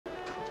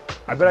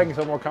I bet I can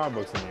sell more comic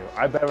books than you.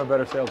 I bet I'm a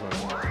better salesman than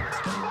you.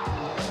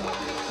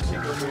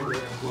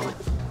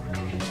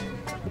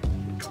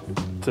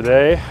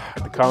 Today,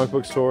 at the comic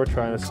book store,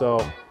 trying to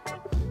sell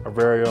our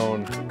very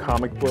own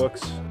comic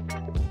books.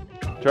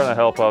 Trying to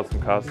help out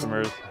some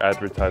customers,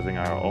 advertising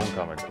our own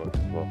comic books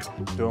as well.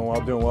 Doing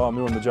well, doing well. I'm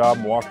doing the job.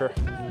 I'm Walker.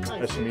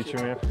 Nice to meet you,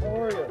 man.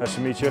 Nice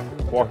to meet you.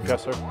 Walker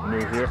Kessler. I'm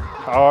new here.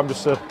 Oh, I'm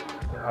just a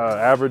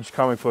average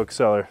comic book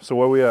seller. So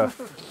what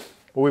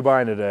we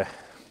buying today?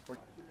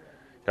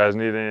 Guys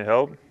need any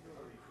help?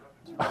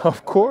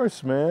 Of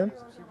course, man.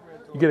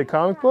 You get a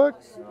comic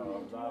book?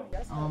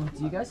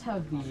 Do you guys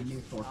have the new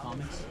Thor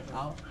comics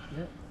out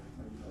yet?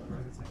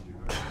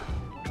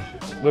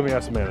 Let me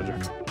ask the manager.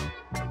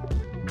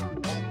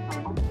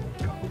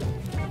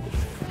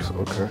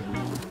 Okay.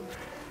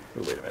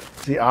 Wait a minute.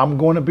 See, I'm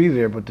going to be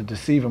there, but the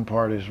deceiving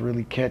part is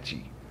really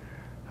catchy.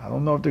 I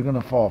don't know if they're going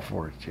to fall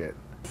for it yet.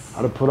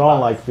 I'd have put on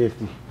like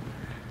 50.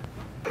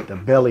 The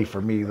belly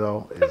for me,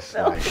 though, is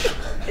like...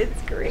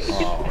 It's great.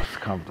 Oh, it's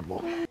comfortable.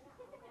 Can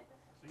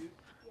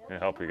I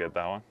help you get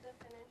that one?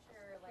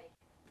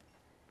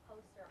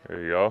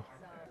 There you go.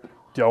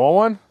 Do y'all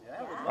want one?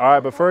 All right,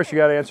 but first you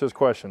got to answer this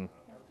question.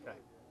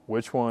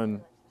 Which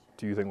one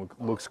do you think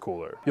looks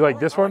cooler? You like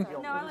this one?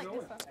 No, I like this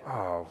one.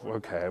 Oh,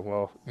 okay.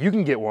 Well, you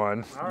can get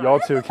one. Y'all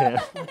two can.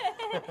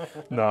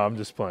 No, I'm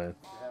just playing.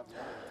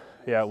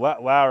 Yeah,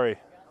 Lauri.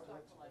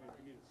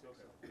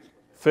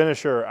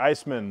 Finisher,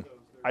 Iceman,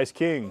 Ice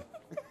King,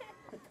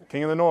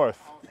 King of the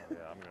North.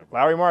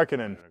 Lauri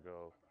Markkanen.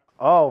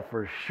 Oh,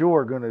 for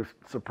sure going to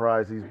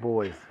surprise these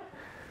boys.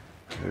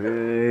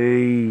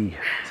 Hey.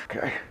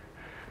 Okay.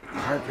 All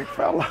right, big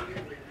fella.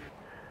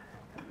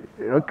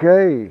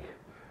 Okay.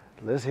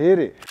 Let's hit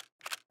it.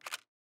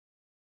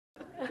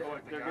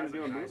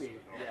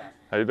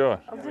 How you doing?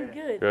 I'm doing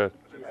good. Good.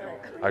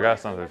 I got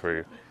something for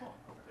you.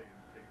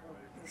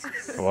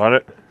 You want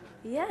it?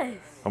 Yes.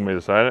 Want me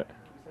to sign it?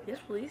 Yes,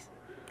 please.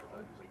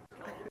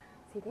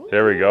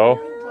 There we go.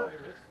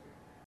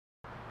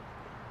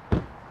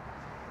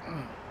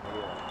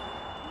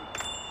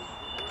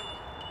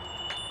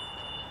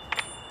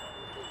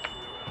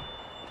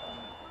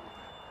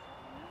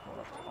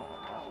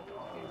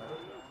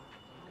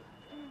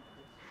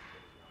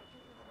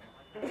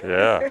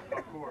 Yeah.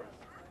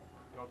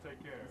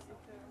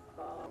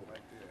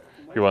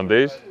 You want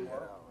these?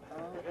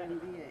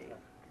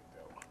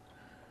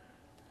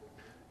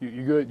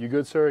 You good? You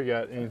good, sir? You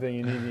got anything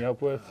you need any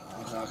help with?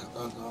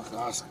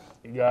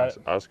 You got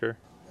it? Oscar?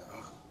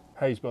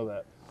 How you spell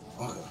that?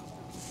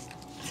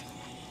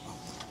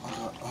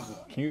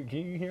 Can you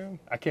hear him?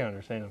 I can't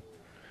understand him.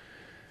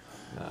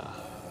 Nah.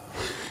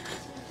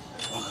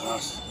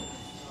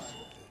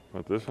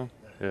 What, this one?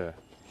 Yeah.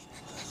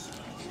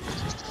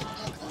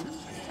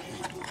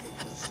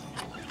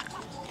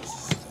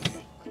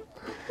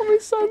 Let me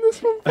sign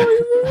this one for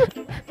you, man.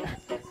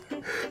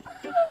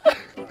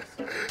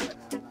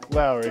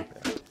 Lauri,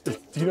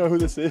 do you know who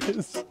this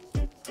is?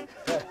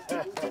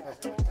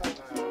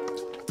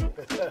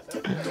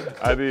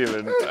 I didn't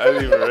even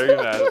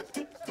recognize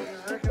it.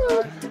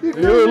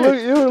 You were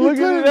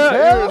looking at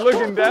You were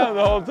looking down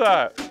the whole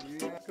time.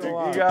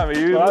 You got me.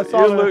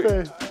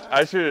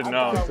 I should have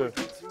known.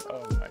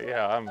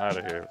 Yeah, I'm out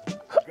of here.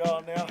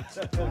 Gone now.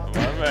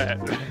 My man.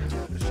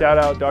 Shout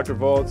out Dr.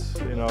 Volts.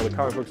 You know, the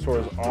comic book store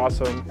is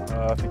awesome.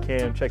 If you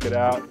can, check it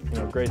out.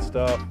 You know, great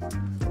stuff.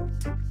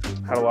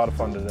 Had a lot of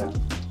fun today.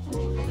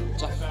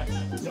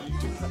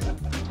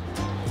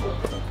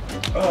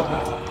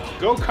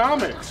 Go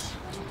Comics!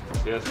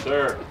 Yes,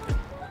 sir.